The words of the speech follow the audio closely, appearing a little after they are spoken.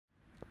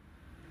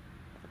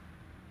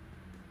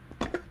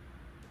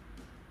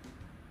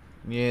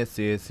Yes,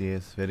 yes,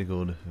 yes. Very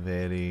good.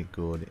 Very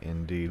good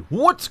indeed.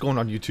 What's going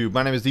on, YouTube?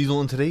 My name is Diesel,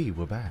 and today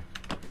we're back.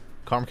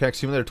 Car Mechanic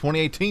Simulator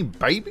 2018,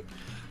 baby!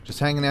 Just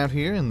hanging out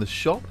here in the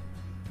shop.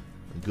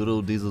 The good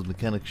old Diesel's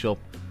mechanic shop.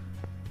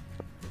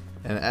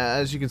 And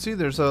as you can see,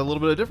 there's a little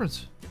bit of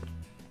difference.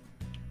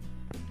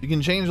 You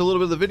can change a little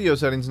bit of the video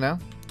settings now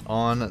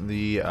on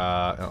the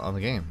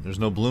game. There's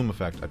no bloom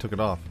effect. I took it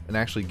off. It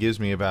actually gives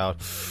me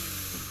about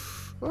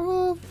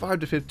 5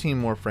 to 15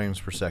 more frames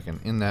per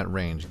second, in that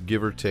range,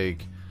 give or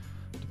take,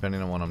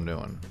 depending on what I'm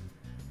doing.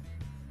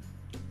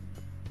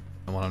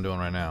 And what I'm doing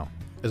right now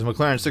is a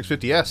McLaren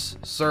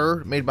 650S,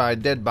 sir, made by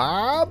Dead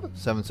Bob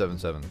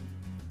 777.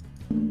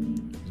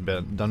 He's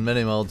done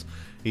many modes.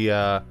 He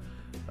a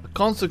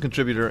constant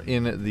contributor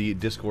in the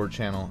Discord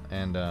channel,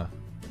 and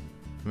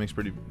he makes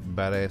pretty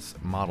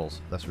badass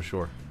models, that's for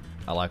sure.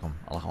 I like them.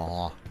 I like them a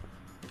lot.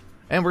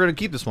 And we're gonna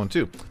keep this one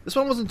too. This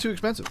one wasn't too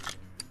expensive.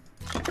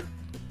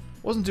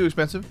 Wasn't too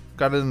expensive.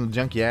 Got it in the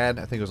junkyard.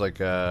 I think it was like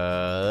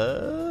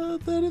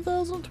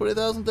 30,000,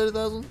 20,000,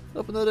 30,000,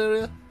 up in that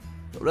area.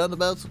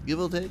 Roundabouts, give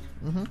or take.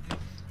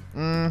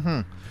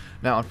 Now,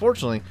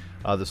 unfortunately,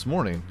 this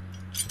morning,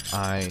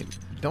 I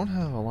don't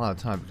have a lot of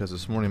time because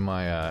this morning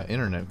my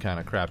internet kind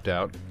of crapped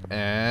out,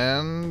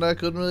 and I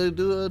couldn't really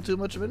do too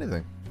much of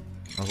anything.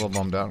 I was all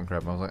bummed out and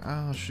crap. I was like,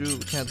 oh shoot,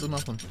 we can't do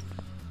nothing.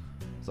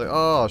 It's like,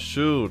 oh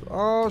shoot,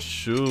 oh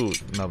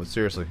shoot. No, but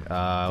seriously,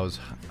 I was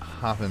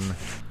hopping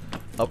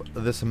up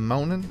this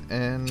mountain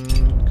and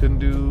couldn't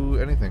do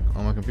anything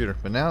on my computer.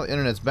 But now the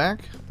internet's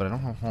back, but I don't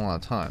have a whole lot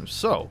of time.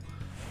 So,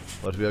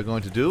 what we are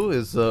going to do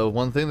is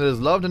one thing that is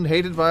loved and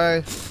hated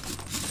by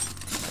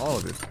all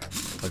of you.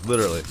 Like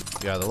literally.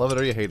 You either love it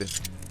or you hate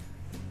it.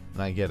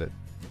 And I get it.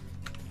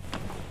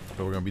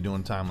 But we're going to be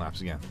doing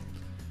time-lapse again.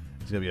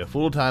 It's going to be a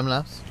full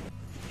time-lapse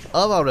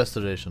of our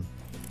restoration.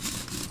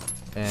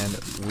 And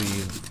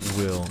we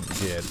will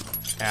get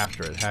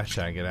after it.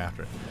 Hashtag get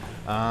after it.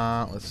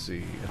 Let's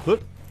see.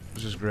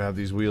 Let's just grab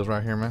these wheels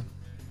right here, man.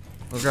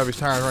 Let's grab these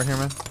tires right here,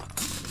 man.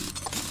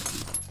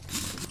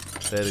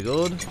 Very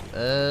good.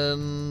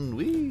 And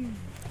we.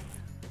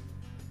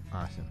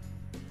 Awesome.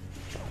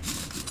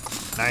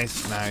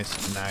 Nice,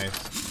 nice,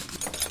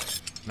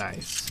 nice.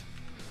 Nice.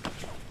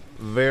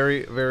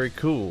 Very, very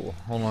cool.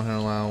 Hold on here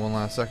one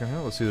last second here.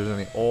 Let's see if there's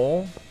any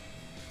oil.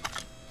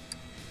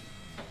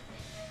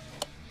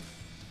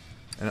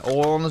 Any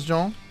oil on this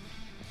John?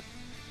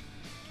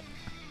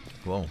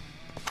 Whoa.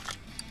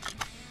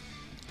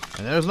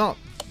 And there's not.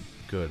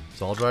 Good.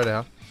 It's all dried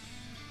out.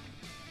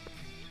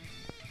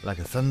 Like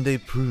a Sunday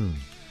prune.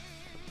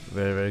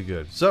 Very, very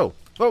good. So,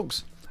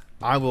 folks,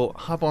 I will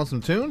hop on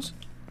some tunes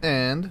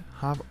and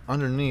hop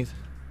underneath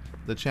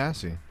the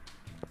chassis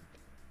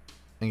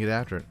and get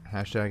after it.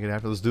 Hashtag get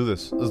after it. Let's do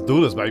this. Let's do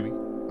this, baby.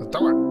 Let's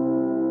do it.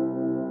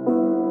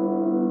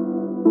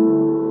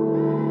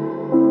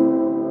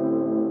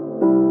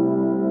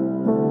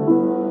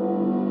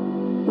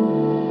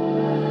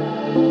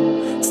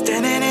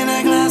 Standing in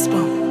a glass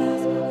bowl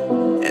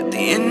at the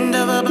end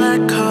of a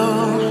black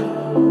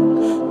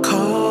hole,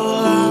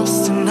 cold,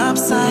 lost and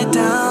upside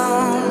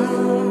down.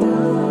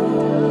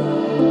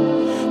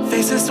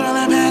 Faces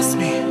swirling past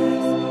me,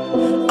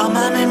 all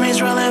my memories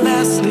rolling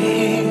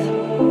vastly,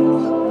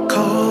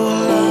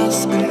 cold,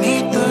 lost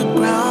beneath the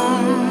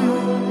ground.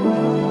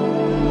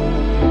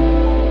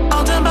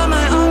 All done by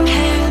my own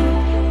hand,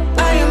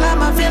 I allow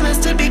my feelings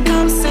to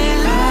become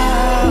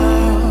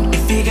sand.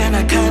 If you're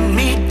gonna cut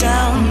me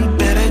down,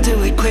 better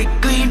do it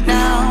quickly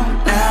now.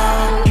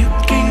 You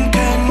can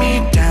cut me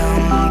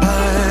down,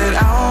 but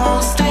I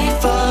won't stay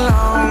for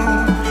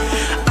long.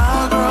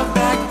 I'll grow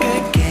back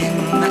again.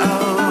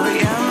 Oh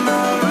yeah,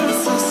 my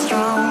roots are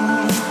strong.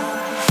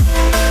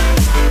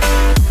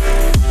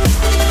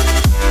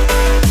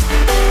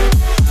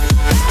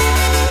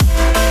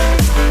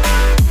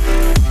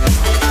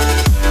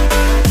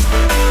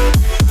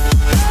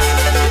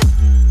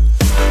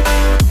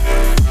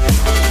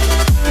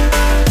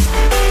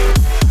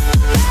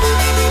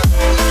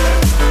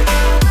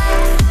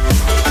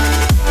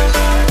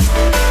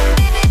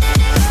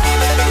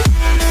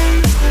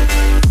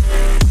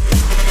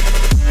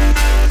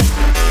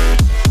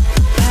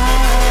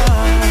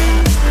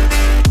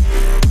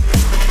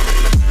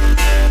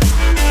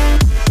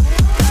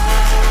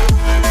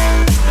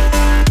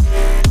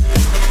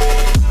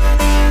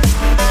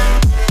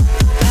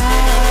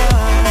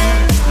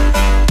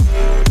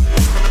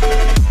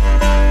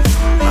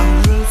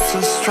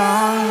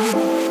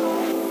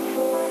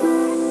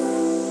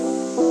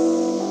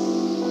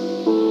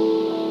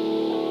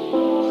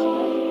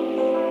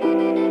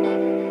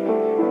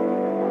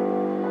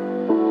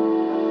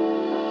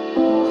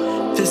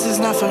 This is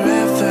not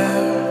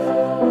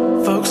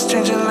forever. Folks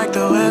changing like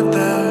the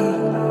weather.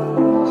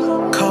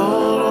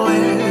 Cold,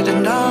 wet,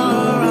 and all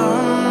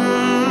around.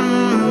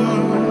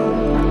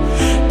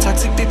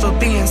 Toxic people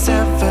being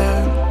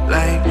severed,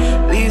 like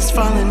leaves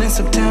falling in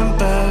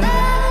September.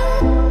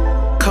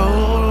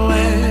 Cold,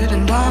 wet,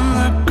 and on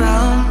the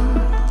ground.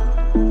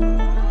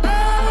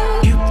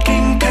 You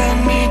can cut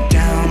me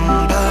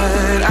down,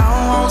 but I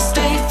won't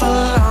stay for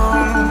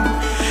long.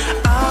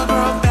 I'll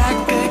grow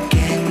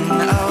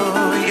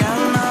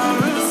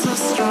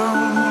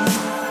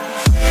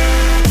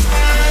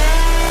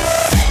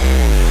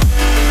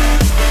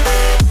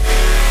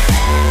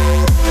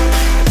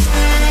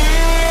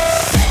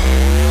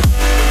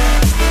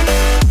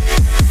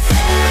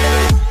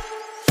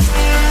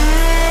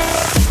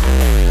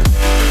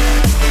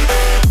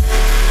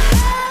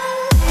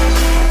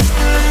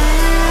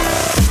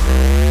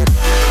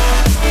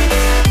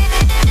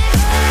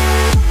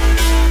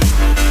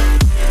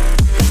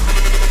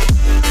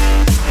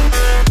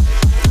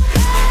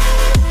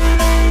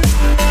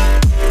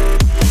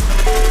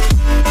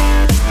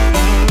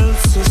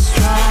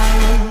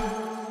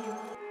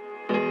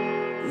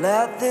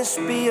Let this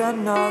be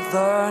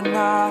another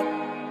knot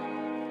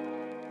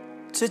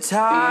to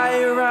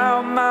tie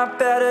around my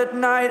bed at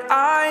night.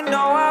 I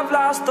know I've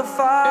lost the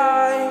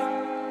fight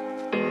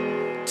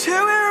to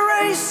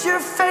erase your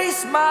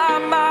face, my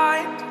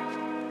mind.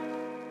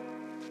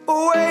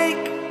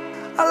 Awake,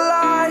 I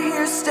lie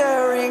here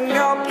staring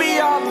up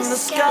beyond the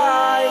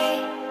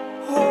sky.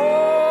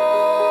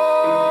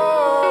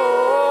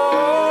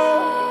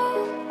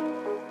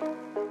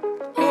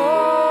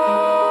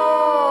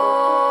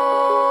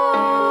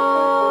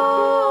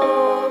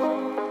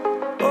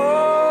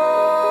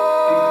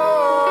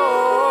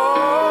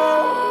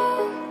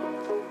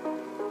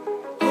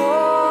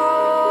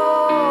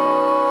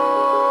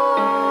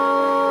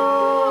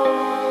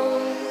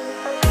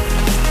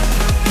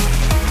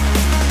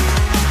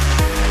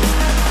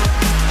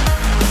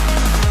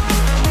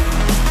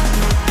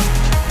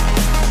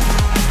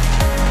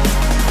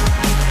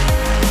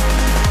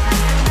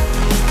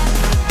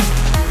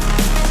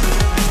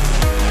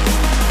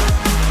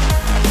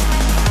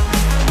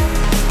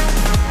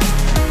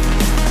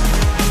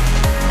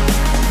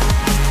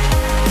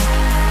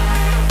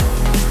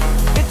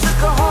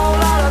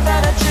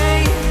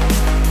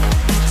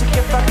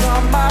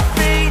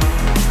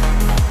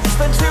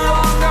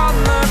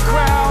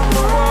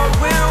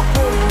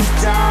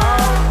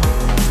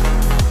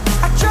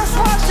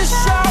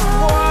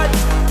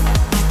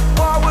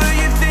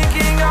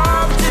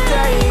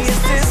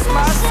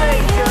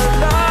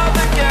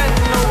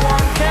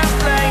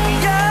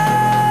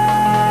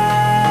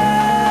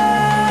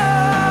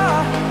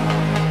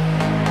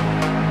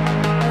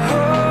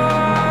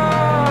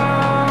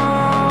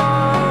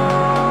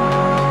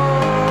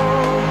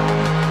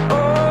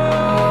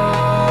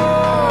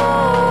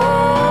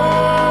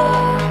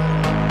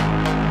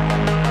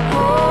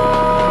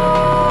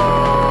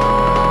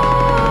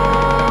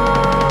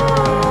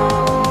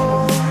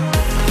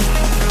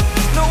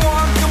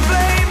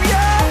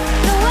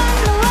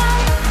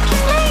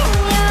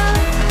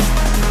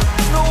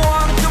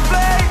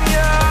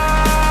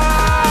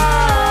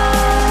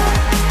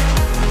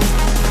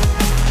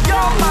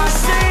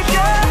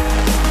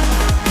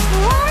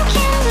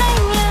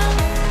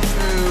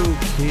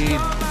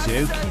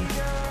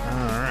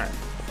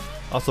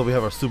 Also, we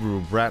have our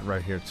Subaru Brat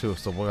right here too,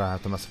 so we're gonna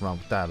have to mess around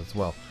with that as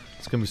well.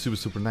 It's gonna be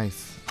super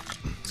nice.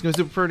 It's gonna be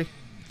super pretty.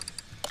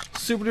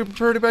 Super duper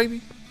pretty,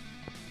 baby.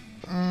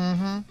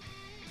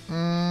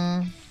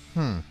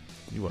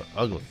 You are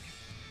ugly.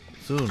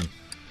 Soon,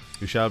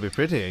 you shall be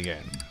pretty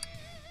again.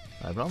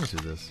 I promise you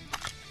this.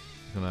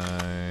 Can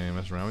I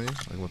mess around with you?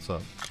 Like, what's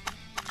up?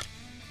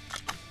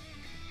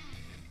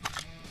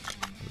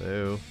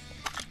 Hello.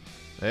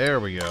 There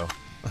we go.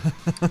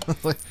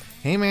 Like,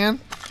 hey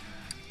man.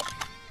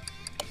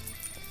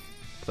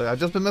 So I've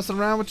just been messing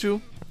around with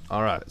you.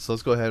 Alright, so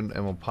let's go ahead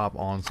and we'll pop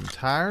on some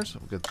tires.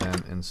 We'll get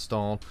them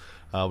installed.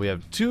 We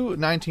have two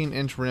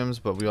 19-inch rims,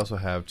 but we also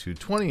have two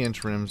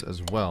 20-inch rims as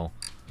well.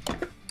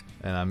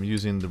 And I'm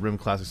using the Rim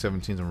Classic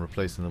 17s and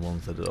replacing the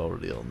ones that are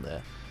already on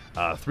there.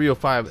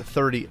 305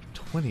 30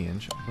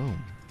 20-inch.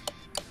 Boom.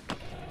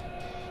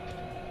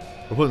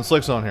 We're putting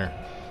slicks on here.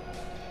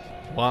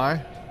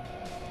 Why?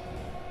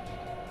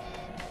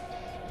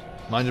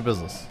 Mind your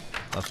business.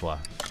 That's why.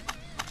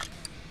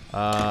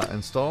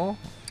 Install.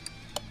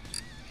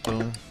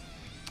 Boom.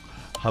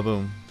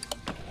 Ha-boom.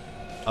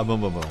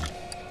 A-boom, boom, boom.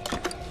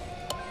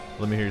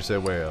 Let me hear you say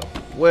wayo.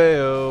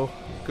 Wayo.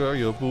 Girl,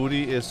 your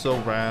booty is so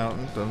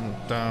round. Dun,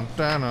 dun,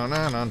 dun, dun,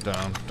 dun,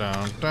 dun,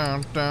 dun,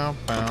 dun, dun,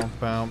 bow,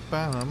 bow,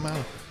 bow,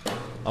 bow.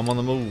 I'm on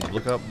the move.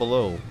 Look up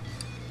below.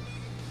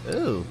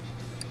 Ew.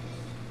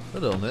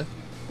 Hello, Nick.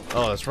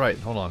 Oh, that's right.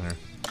 Hold on here.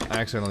 I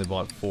accidentally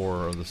bought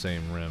 4 of the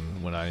same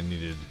rim when I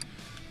needed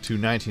two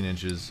 19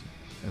 inches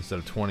instead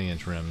of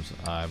 20-inch rims.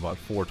 I bought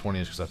 4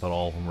 20-inch because I thought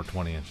all of them were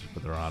 20 inches,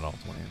 but they're not all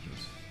 20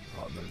 inches.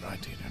 Oh, they're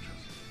 19 inches.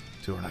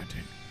 2 are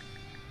 19.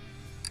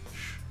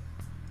 Shh.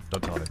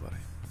 Don't tell anybody.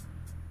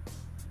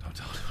 Don't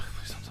tell anybody.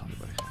 Please don't tell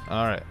anybody.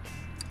 Alright.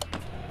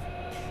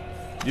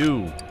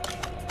 You.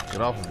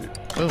 Get off of you.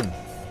 Boom.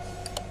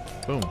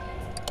 Boom.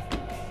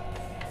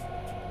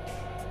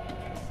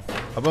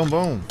 Boom,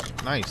 boom.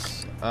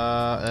 Nice.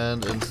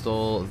 And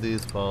install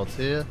these parts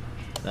here.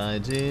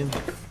 19.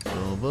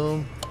 Boom,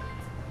 boom.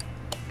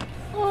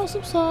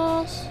 Awesome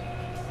sauce.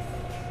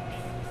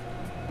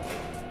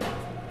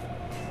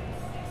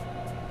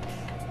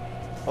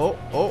 Oh,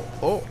 oh,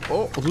 oh,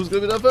 oh. Who's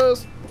gonna be that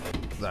first?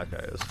 That guy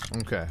is.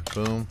 Okay,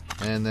 boom.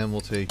 And then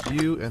we'll take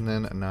you and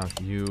then knock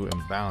you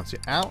and balance you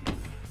out.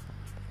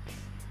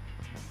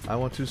 I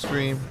want to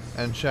scream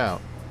and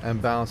shout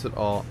and balance it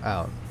all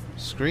out.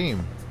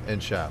 Scream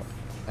and shout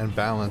and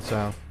balance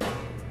out.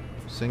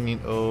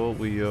 Singing oh,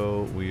 we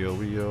oh, we oh,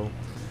 we oh.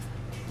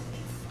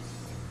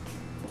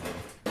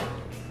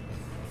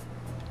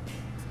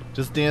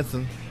 Just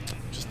dancing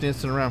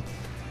around.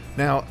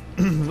 Now,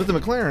 with the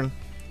McLaren,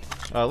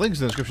 link's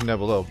in the description down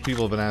below.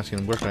 People have been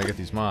asking, where can I get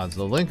these mods?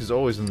 The link is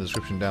always in the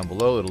description down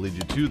below. It'll lead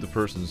you to the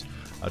person's,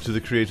 to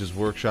the creator's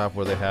workshop,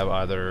 where they have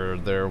either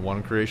their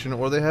one creation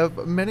or they have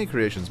many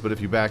creations. But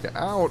if you back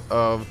out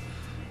of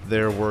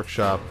their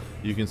workshop,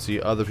 You can see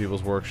other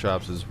people's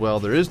workshops as well.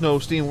 There is no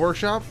Steam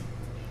Workshop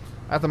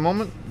at the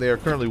moment. They are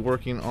currently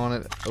working on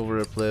it over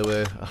at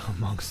Playway,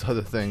 amongst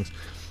other things.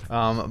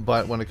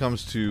 But when it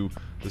comes to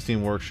the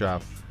Steam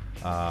Workshop,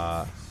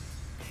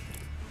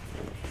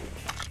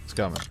 it's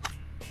coming.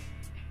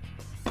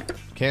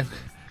 Can't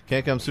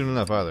come soon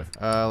enough either.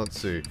 Let's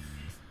see.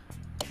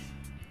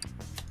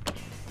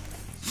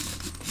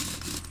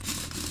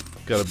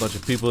 Got a bunch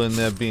of people in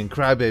there being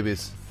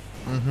crybabies.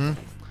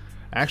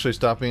 Actually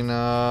stopping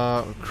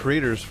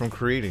creators from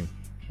creating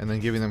and then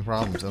giving them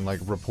problems and like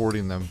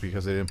reporting them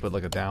because they didn't put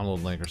like a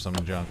download link or some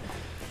junk.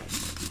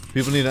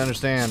 People need to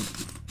understand,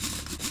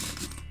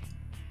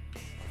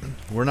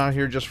 we're not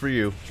here just for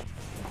you.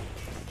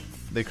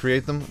 They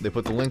create them, they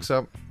put the links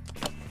up,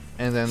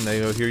 and then they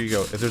go, here you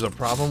go. If there's a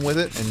problem with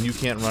it and you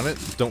can't run it,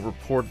 don't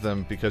report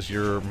them because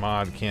your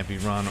mod can't be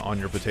run on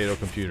your potato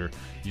computer.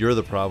 You're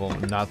the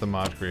problem, not the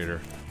mod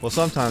creator. Well,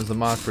 sometimes the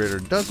mod creator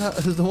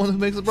is the one who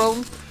makes the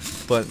problem,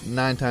 but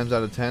 9 times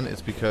out of 10,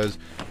 it's because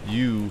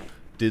you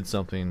did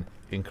something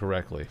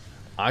incorrectly.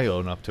 I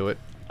own up to it.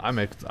 I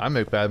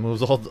make bad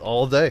moves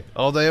all day,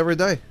 every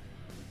day.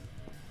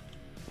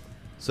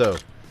 So,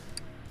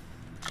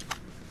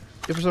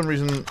 if for some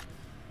reason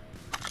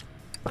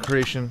a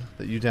creation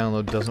that you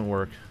download doesn't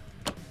work,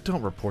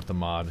 don't report the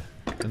mod,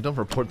 and don't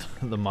report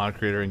the mod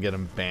creator and get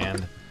him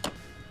banned.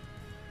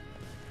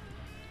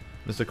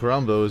 Mr.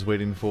 Carumbo is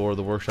waiting for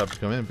the workshop to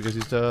come in because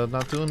he's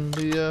not dealing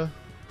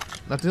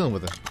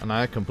with it, and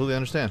I completely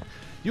understand.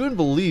 You wouldn't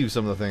believe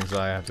some of the things that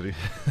I have to do,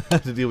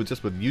 have to deal with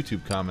just with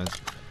YouTube comments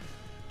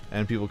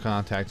and people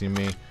contacting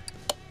me.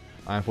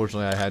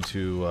 Unfortunately, I had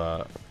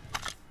to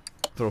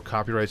throw a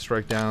copyright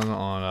strike down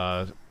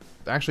on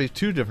actually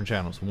 2 different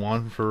channels.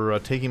 One for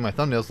taking my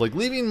thumbnails, like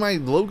leaving my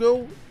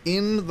logo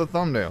in the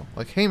thumbnail.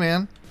 Like, hey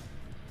man,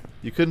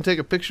 you couldn't take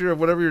a picture of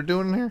whatever you're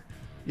doing in here?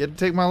 You had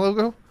to take my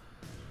logo?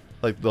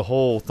 Like the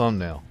whole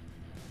thumbnail.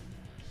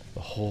 The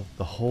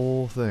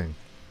whole thing.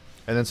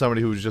 And then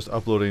somebody who was just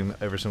uploading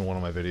every single one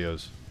of my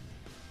videos.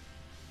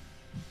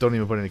 Don't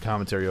even put any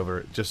commentary over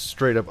it. Just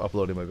straight up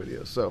uploading my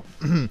videos. So,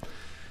 in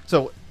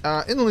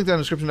the link down in the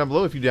description down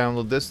below, if you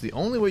download this, the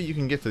only way you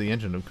can get to the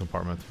engine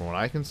compartment, from what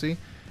I can see,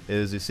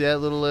 is you see that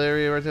little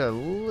area right there, a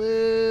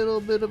little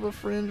bit of a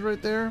fringe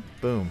right there.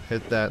 Boom,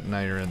 hit that,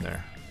 now you're in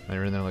there. Now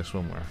you're in there like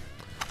swimwear.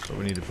 But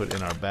we need to put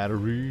in our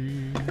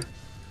battery.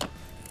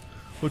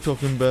 We're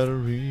talking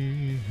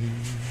battery.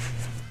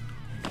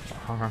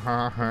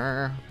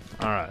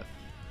 Alright.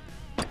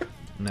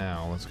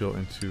 Now, let's go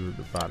into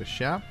the body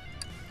shop.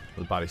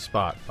 Or the body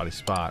spot. Body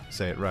spot.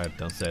 Say it right.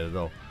 Don't say it at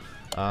all.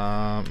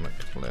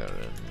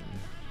 McLaren.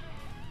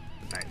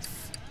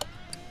 Nice.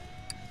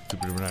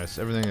 Super duper nice.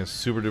 Everything is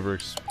super duper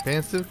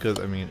expansive because,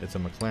 I mean, it's a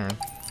McLaren.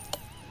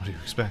 What do you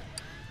expect?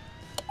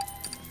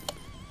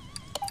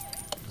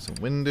 Some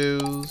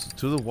windows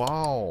to the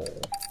wall.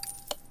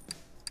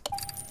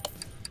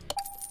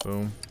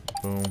 Boom,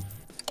 boom,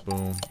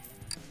 boom,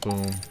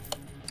 boom.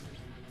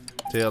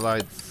 Tail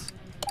lights.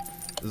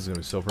 This is gonna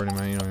be so pretty,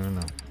 man. You don't even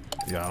know.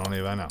 Yeah, I don't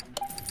even know.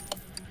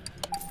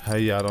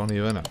 Hey, I don't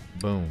even know.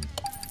 Boom.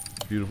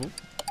 Beautiful.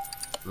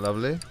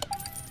 Lovely.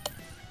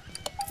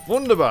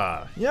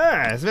 Wunderbar.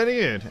 Yes, very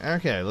good.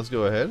 Okay, let's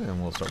go ahead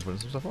and we'll start putting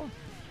some stuff on.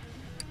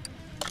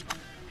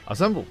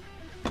 Assemble.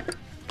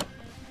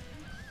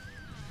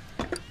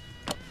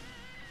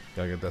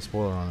 Gotta get that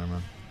spoiler on there,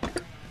 man.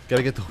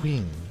 Gotta get the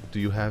wing. Do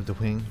you have the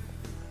wing?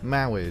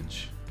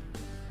 Marriage.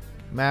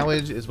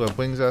 Marriage is what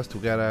brings us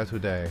together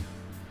today.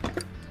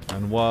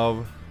 And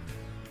WoW.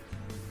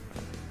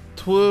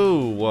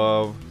 Twoo,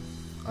 WoW.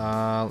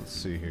 Let's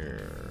see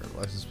here.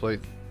 License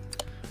plate.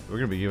 We're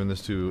gonna be giving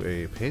this to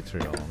a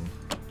Patreon.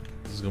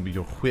 This is gonna be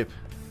your whip,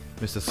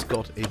 Mr.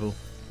 Scott Abel.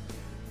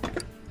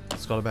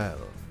 Scott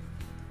Abel.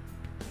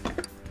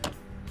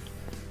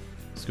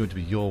 It's going to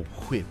be your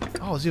whip.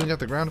 Oh, it's even got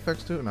the ground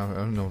effects too? No, I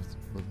don't know.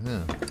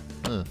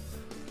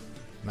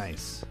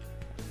 Nice.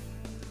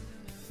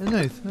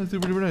 Nice. That's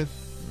super duper nice.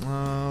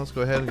 Let's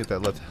go ahead and get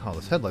that left. Oh,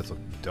 those headlights look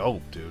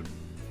dope, dude.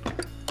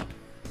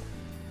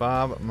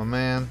 Bob, my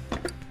man.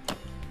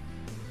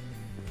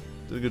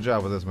 Did a good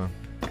job with this, man.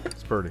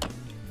 It's pretty.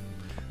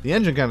 The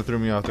engine kind of threw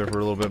me off there for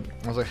a little bit.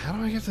 I was like, how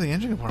do I get to the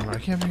engine compartment? I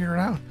can't figure it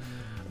out.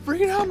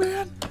 Bring it out,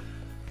 man.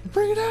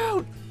 Bring it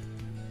out.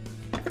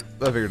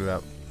 I figured it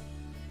out.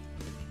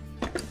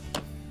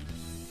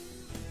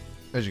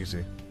 As you can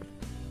see.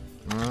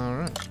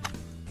 Alright.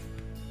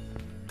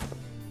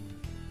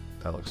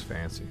 That looks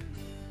fancy.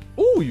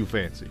 Ooh, you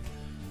fancy.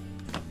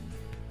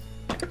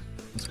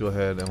 Let's go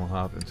ahead and we'll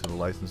hop into the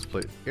license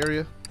plate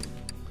area.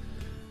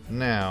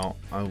 Now,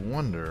 I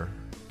wonder,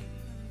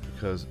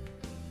 because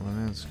my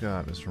man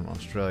Scott is from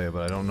Australia,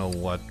 but I don't know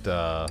what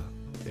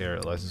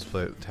area license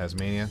plate.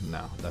 Tasmania?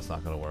 No, that's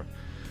not going to work.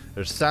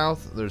 There's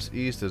south, there's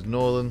east, there's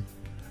northern.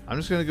 I'm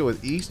just going to go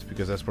with east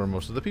because that's where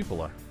most of the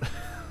people are.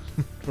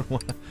 From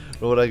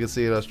what I can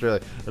see in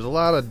Australia. There's a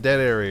lot of dead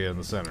area in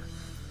the center.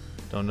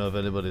 Don't know if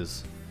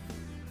anybody's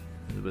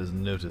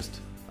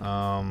noticed.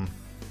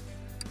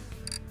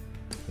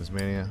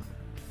 Tasmania,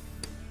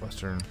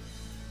 Western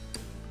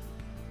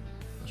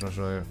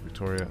Western Australia,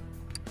 Victoria.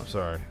 I'm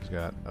sorry,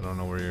 Scott. I don't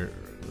know where you're.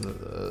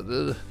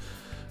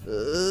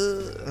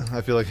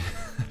 I feel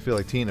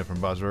like Tina from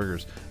Bob's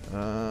Burgers.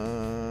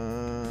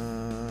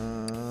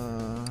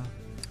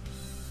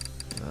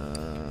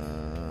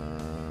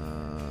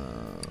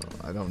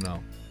 I don't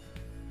know.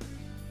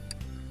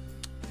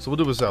 So we'll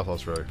do with South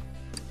Australia.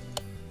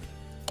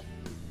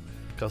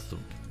 Custom.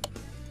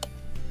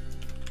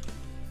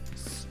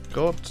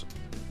 Scott.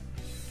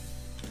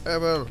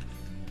 Ever.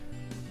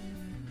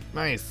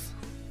 Nice.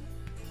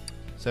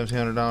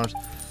 $1,700.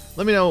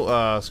 Let me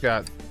know,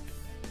 Scott,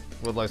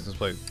 what license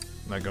plate.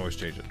 I can always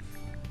change it.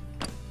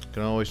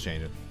 Can always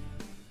change it.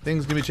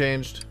 Things can be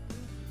changed.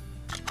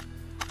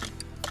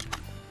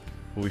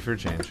 But we fear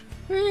change.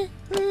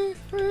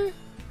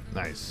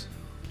 Nice.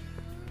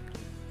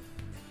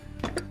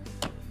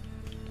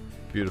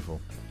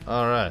 Beautiful.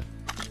 Alright.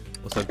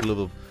 What's that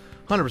global?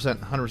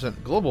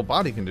 100% global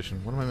body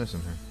condition. What am I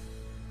missing here?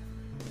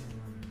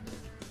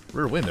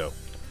 Rear window.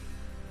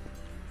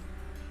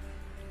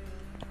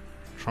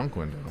 Trunk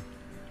window.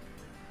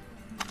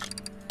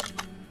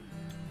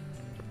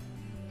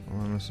 What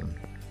am I missing?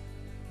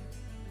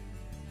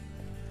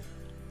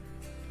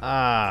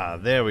 Ah,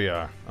 there we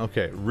are.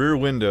 Okay, rear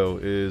window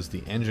is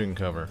the engine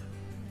cover.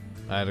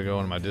 I had to go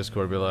into my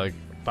Discord and be like,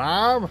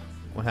 Bob,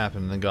 what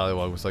happened? And then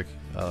Gollywog was like,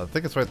 I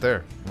think it's right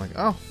there. I'm like,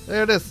 oh,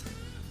 there it is.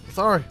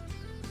 Sorry,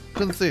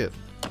 couldn't see it.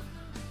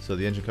 So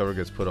the engine cover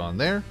gets put on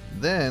there,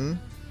 then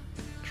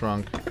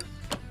trunk,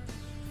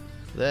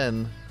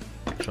 then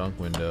trunk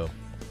window.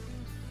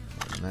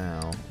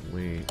 Now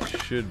we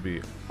should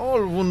be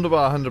all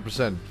wunderbar,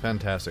 100%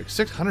 fantastic.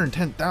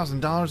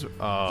 $610,000.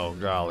 Oh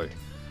golly.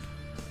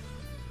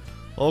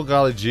 Oh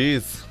golly,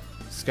 jeez,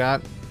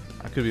 Scott,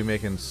 I could be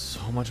making so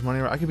much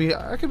money. I could be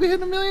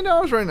hitting $1 million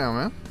right now,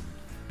 man.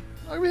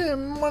 I could be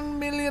hitting $1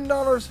 million.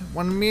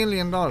 $1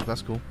 million.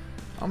 That's cool.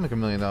 I'll make $1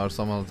 million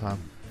some other time.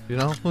 You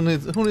know, who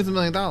needs $1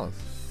 million?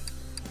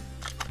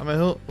 I mean,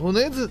 who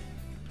needs it?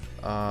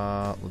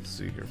 Let's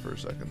see here for a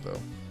second though.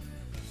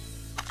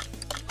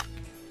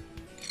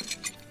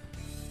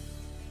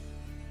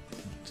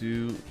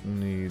 Do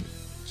need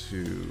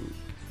to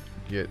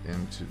get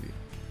into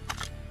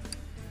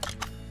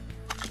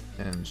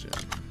the engine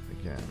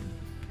again.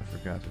 I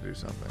forgot to do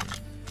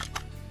something.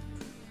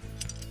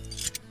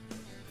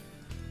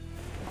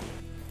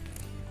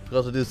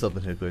 Forgot to do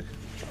something here quick.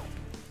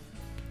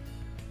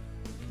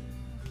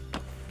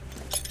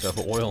 Gotta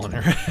put oil in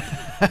there.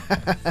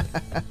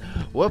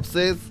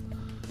 Whoopsies.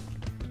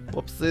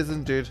 Whoopsies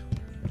indeed.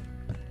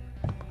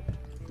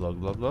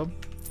 Glug glug glug.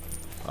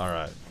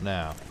 Alright,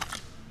 now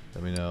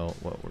let me know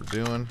what we're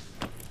doing.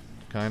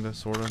 Kinda,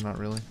 sorta, not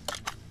really.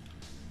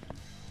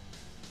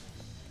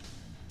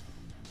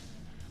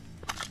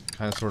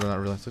 Kinda, sorta, not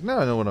really. It's like, now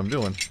I know what I'm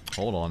doing.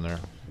 Hold on there.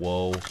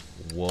 Whoa.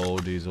 Whoa,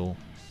 Diesel.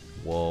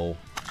 Whoa.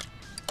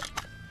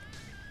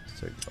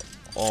 Let's take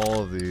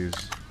all of these.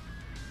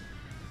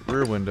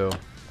 Rear window.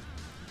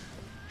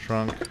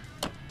 Trunk.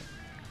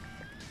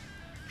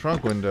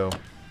 Trunk window.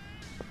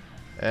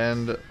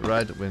 And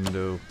right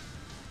window.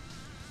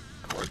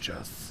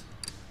 Gorgeous.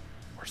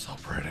 We're so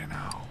pretty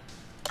now.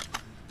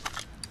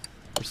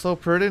 We're so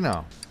pretty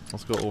now.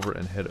 Let's go over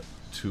and head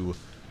to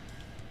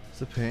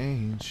the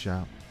paint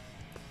shop.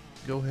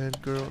 Go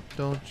ahead, girl.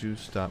 Don't you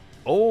stop.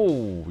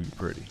 Oh, you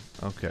pretty.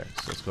 Okay,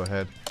 so let's go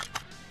ahead.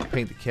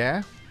 Paint the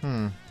car.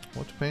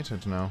 What to paint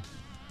it now?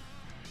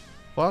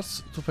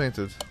 What's to paint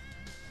it?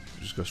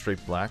 Just go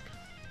straight black.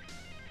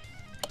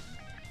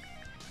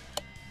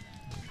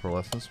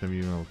 Pearlescence, maybe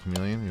even a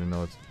chameleon, even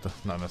though it's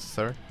not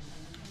necessary.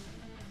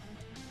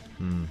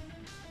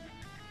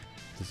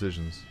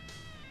 Decisions.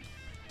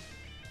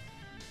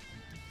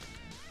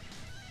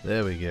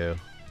 There we go.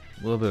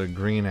 A little bit of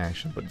green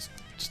action, but it's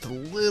just a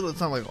little, it's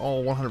not like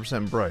all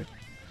 100% bright.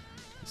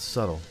 It's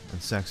subtle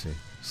and sexy,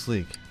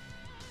 sleek,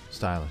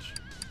 stylish.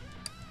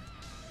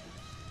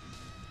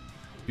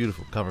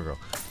 Beautiful cover girl.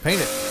 Paint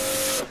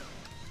it!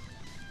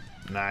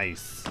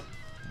 Nice.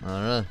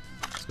 Alright,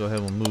 let's go ahead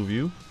and we'll move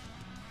you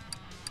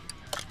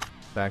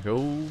back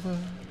over.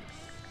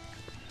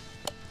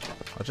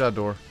 Watch out,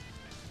 door.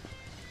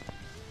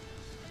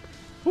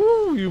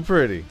 Woo, you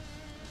pretty.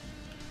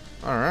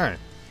 Alright.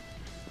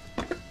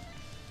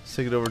 Let's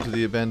take it over to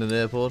the abandoned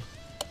airport.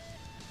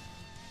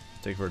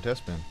 Take it for a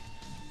test spin.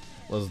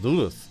 Let's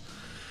do this.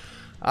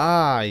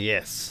 Ah,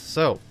 yes.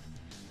 So,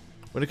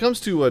 when it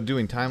comes to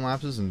doing time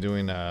lapses and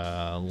doing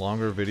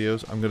longer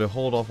videos, I'm going to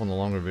hold off on the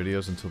longer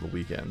videos until the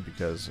weekend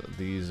because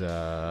these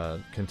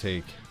can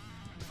take.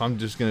 If I'm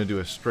just going to do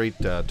a straight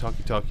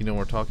talkie no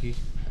more talkie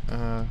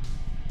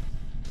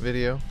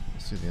video.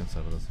 Let's see the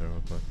inside of this there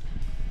real quick.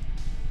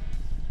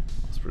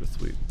 That's pretty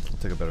sweet. I'll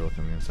take a better look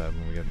on the inside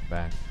when we get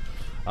back.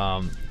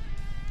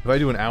 If I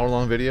do an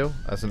hour-long video,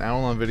 that's an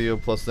hour-long video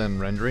plus then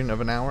rendering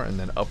of an hour and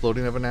then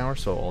uploading of an hour.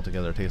 So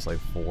altogether it takes like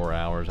 4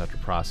 hours after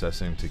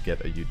processing to get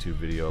a YouTube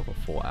video of a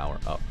full hour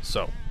up.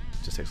 So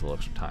it just takes a little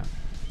extra time,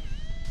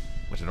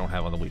 which I don't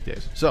have on the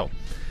weekdays. So,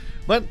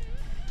 but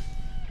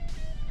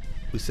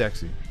we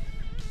sexy.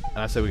 And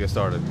I say we get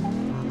started.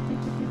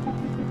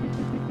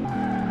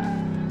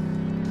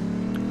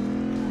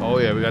 Oh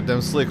yeah, we got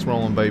them slicks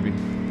rolling, baby.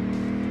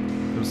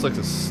 Them slicks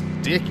are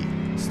sticky.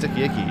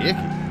 Sticky, icky.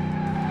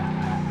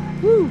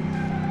 Woo!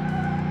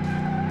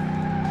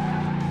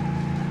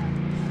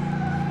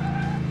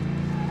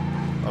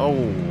 Oh,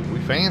 we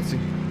fancy.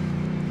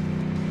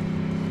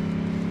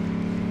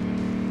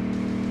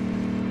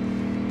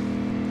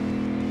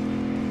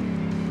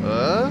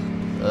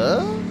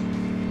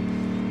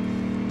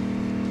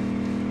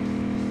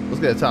 Let's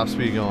get a top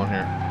speed going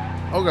here.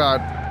 Oh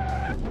god.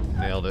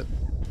 Nailed it.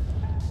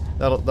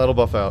 That'll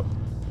buff out.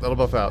 That'll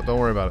buff out. Don't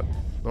worry about it.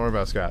 Don't worry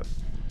about Scott.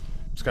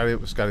 Scotty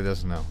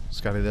doesn't know.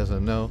 Scotty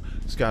doesn't know.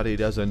 Scotty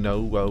doesn't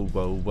know. Whoa,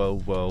 whoa, whoa,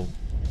 whoa.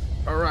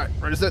 Alright,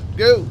 ready, set,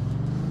 go!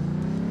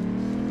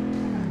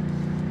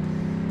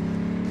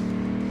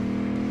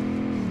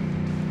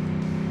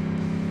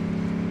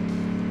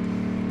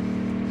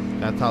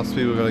 That top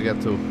speed we're gonna get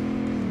to.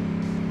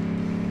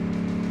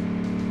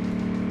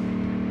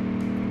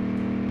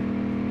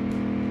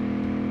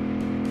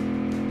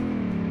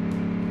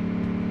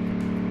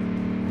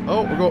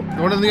 Oh, we're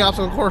going in the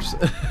obstacle course.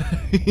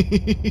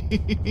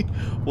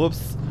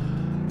 Whoops.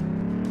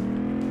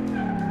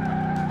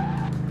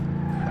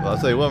 Well, I'll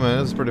tell you what, man,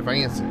 this is pretty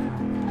fancy.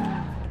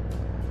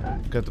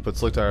 Got to put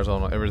slick tires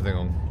on everything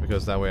on,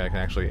 because that way I can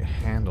actually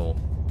handle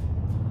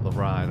the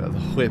ride of the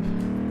whip.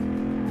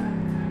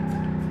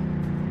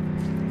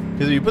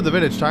 Because if you put the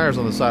vintage tires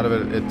on the side of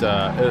it,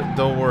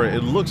 don't worry,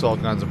 it looks all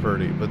kinds of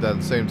pretty, but at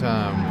the same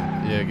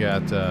time, you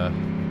got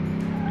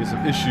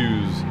some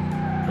issues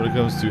when it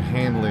comes to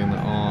handling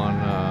on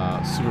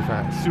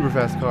super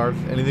fast cars.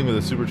 Anything with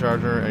a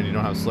supercharger and you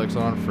don't have slicks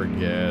on,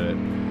 forget it.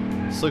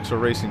 Slicks are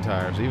racing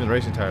tires. Even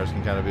racing tires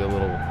can kind of be a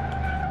little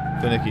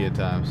finicky at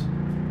times.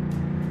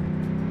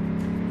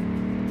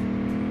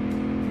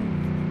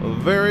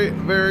 Very,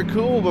 very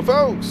cool, but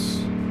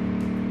folks,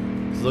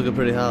 it's looking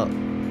pretty hot.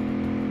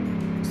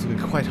 It's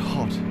looking quite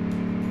hot.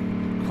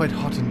 Quite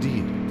hot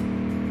indeed.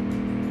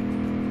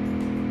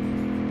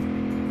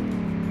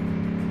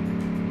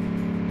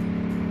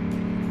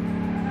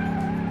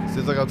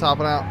 Seems like I'm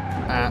topping out.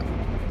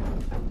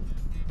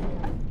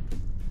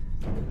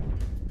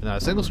 Not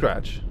a single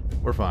scratch.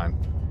 We're fine.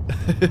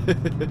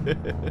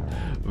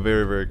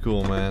 Very, very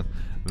cool, man.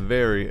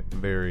 Very,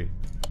 very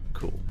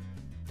cool.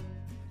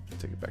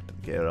 Take it back to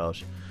the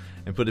garage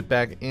and put it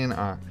back in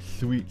our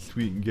sweet,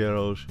 sweet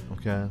garage.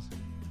 Okay.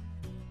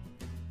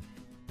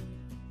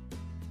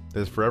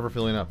 It's forever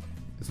filling up.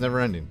 It's never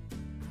ending.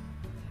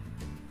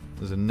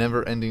 There's a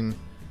never ending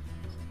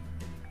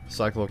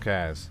cycle of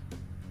cars.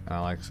 And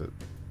I like it.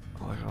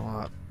 I like it a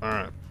lot.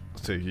 Alright.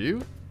 Let's take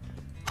you.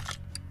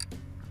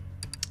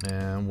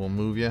 And we'll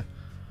move you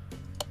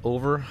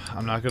over.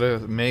 I'm not going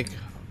to make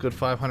a good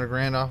 500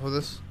 grand off of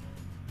this,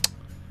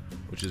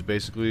 which is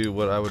basically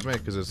what I would make,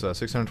 because it's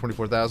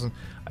 624,000.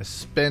 I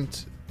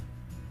spent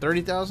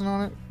 30,000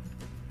 on it.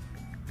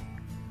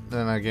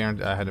 Then I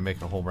guarantee I had to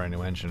make a whole brand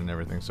new engine and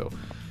everything. So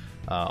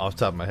off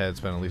the top of my head,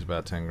 spent at least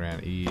about 10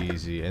 grand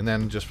easy. And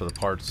then just for the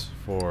parts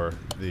for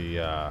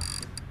the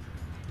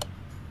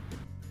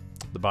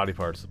body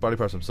parts. The body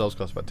parts themselves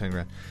cost about 10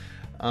 grand.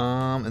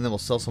 And then we'll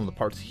sell some of the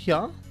parts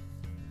here.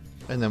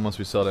 And then once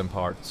we sell them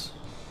parts,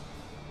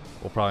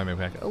 we'll probably make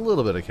back a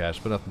little bit of cash,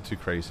 but nothing too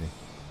crazy.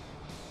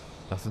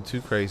 Nothing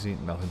too crazy,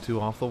 nothing too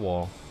off the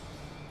wall.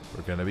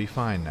 We're gonna be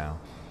fine now.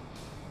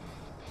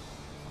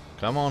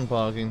 Come on,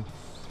 parking.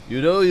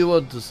 You know you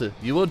want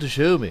to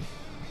show me.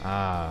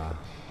 Ah.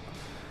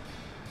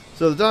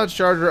 So the Dodge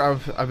Charger,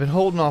 I've been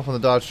holding off on the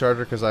Dodge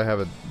Charger because I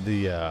have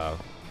the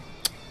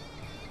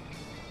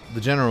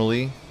General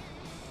Lee.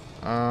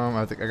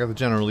 I think I got the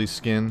General Lee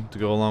skin to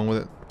go along with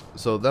it.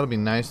 So that'll be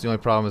nice. The only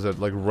problem is that,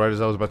 like, right as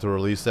I was about to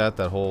release that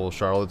whole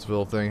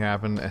Charlottesville thing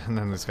happened, and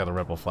then it's got a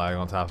rebel flag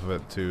on top of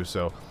it too.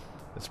 So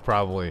it's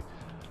probably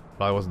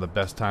wasn't the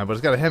best time. But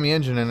it's got a Hemi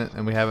engine in it,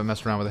 and we haven't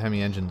messed around with a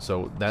Hemi engine,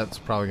 so that's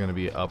probably going to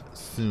be up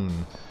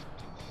soon.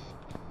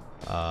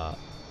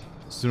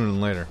 Sooner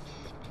than later.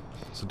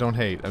 So don't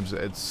hate.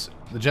 It's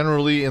the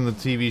General Lee in the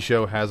TV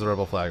show has a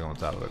rebel flag on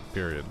top of it.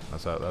 Period.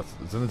 It's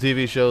in the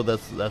TV show.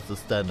 That's the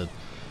standard.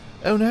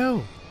 Oh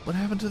no! What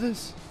happened to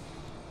this?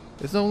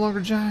 It's no longer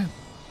giant.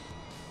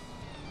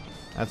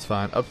 That's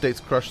fine.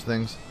 Updates crush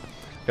things.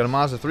 Got a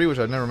Mazda 3, which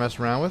I've never messed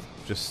around with.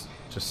 Just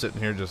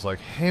sitting here, just like,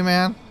 hey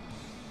man,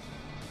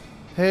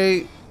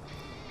 hey,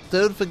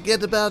 don't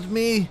forget about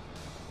me.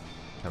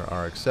 Got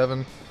an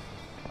RX-7.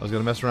 I was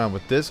gonna mess around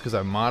with this because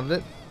I modded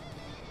it.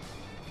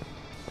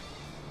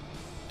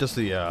 Just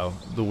the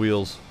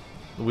wheels.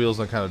 The wheels,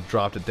 I kind of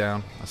dropped it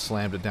down. I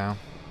slammed it down.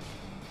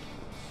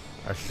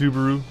 Our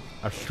Subaru.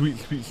 Our sweet,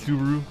 sweet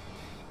Subaru.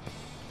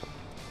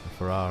 A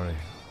Ferrari.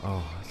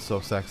 Oh, it's so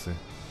sexy.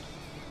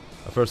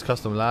 Our first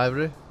custom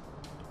livery.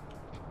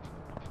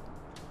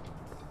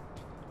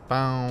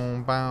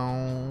 Bow,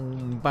 bow,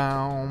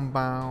 bow,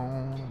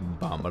 bow.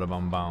 Bum, bada,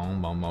 bum,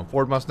 bum, bum, bum.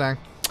 Ford Mustang.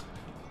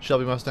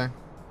 Shelby Mustang.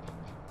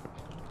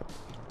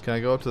 Can I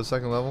go up to the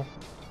second level?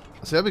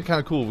 See, that'd be kind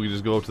of cool if we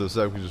just go up to the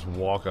second. We just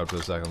walk up to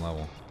the second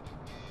level.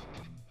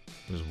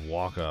 Just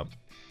walk up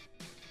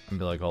and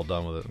be like all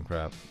done with it and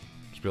crap.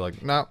 Just be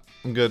like, nah,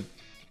 I'm good.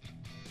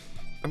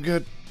 I'm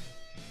good.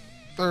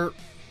 Come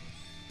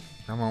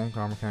on,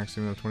 Car Mechanics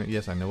Simulator 20.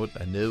 Yes, I know it.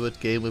 I know what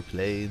game we're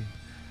playing.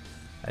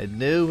 I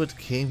know what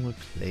game we're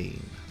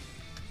playing.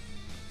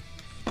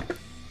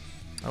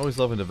 I always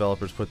love when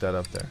developers put that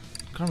up there.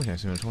 Car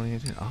Mechanics Simulator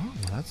 2018. Oh,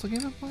 well, that's the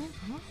game I'm playing?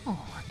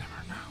 Oh, I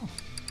never know.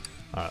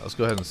 Alright, let's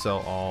go ahead and sell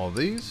all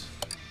these.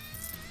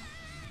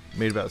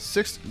 Made about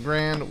 $6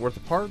 grand worth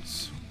of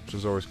parts, which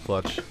is always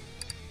clutch.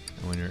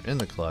 And when you're in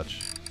the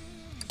clutch,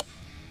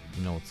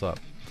 you know what's up.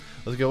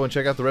 Let's go and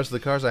check out the rest of the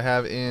cars I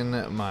have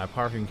in my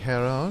parking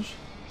garage.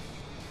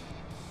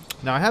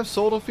 Now I have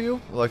sold a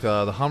few, like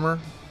the Hummer.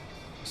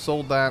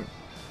 Sold that.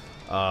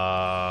 There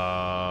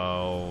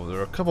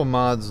are a couple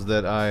mods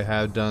that I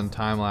have done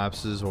time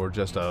lapses or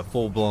just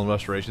full-blown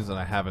restorations, and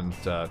I haven't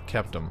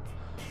kept them.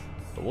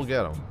 But we'll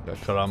get them. Got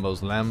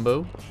Carambo's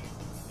Lambo.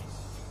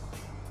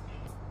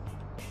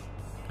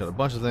 Got a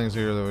bunch of things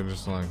here that we're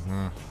just like,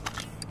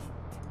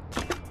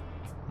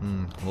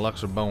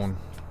 Lux are bone.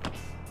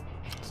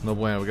 It's no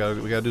bueno. We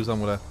gotta do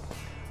something with that.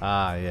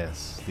 Ah,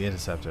 yes, the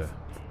Interceptor.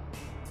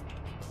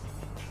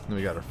 Then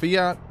we got our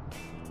Fiat.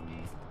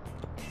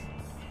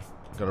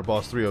 Got our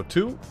Boss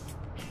 302.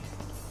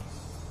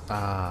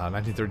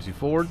 1932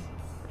 Ford.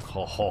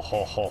 Ho ho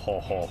ho ho ho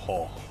ho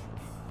ho.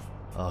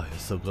 Oh, you're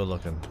so good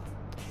looking.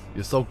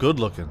 You're so good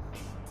looking.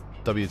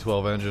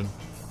 W12 engine.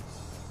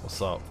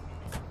 What's up?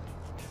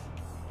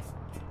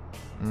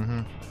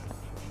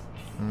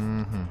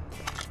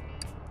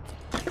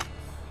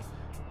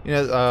 You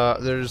know,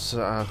 there's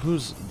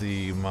who's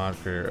the mod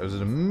creator? Is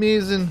it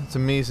amazing? It's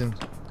amazing.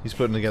 He's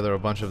putting together a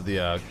bunch of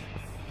the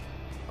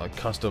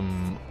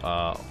custom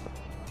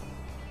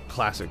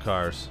classic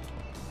cars.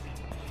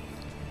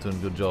 Doing a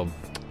good job.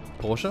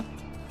 Porsche,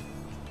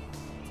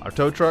 our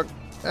tow truck,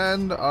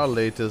 and our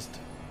latest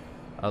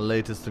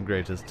and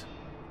greatest,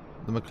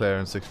 the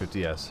McLaren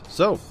 650S.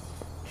 So,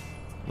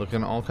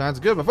 looking all kinds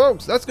of good. But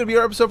folks, that's going to be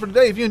our episode for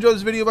today. If you enjoyed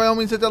this video, by all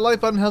means hit that like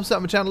button. Helps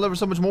out my channel ever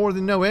so much more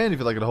than you know. And if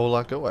you like it a whole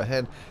lot, go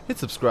ahead, hit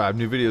subscribe.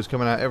 New videos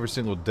coming out every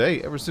single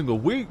day, every single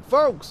week,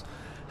 folks.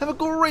 Have a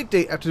great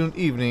day, afternoon,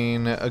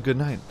 evening, a good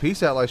night.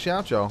 Peace out, like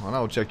shout, y'all. And I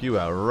will check you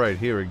out right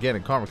here again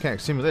in Car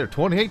Mechanics Simulator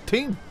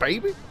 2018,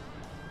 baby.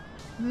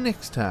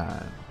 Next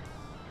time.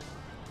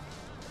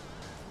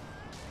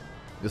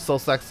 You're so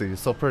sexy, you're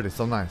so pretty,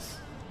 so nice.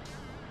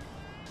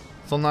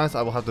 So nice,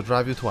 I will have to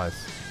drive you twice.